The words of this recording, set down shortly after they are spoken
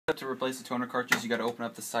To replace the toner cartridge, you got to open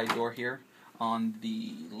up the side door here on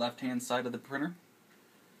the left-hand side of the printer,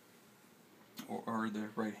 or the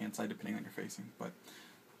right-hand side, depending on your facing. But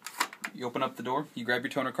you open up the door, you grab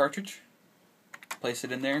your toner cartridge, place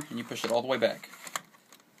it in there, and you push it all the way back.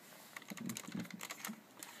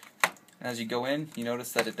 As you go in, you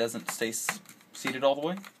notice that it doesn't stay seated all the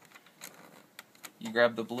way. You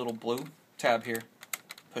grab the little blue tab here,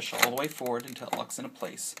 push all the way forward until it locks into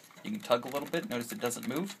place. You can tug a little bit, notice it doesn't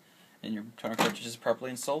move, and your toner cartridge is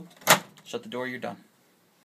properly installed. Shut the door, you're done.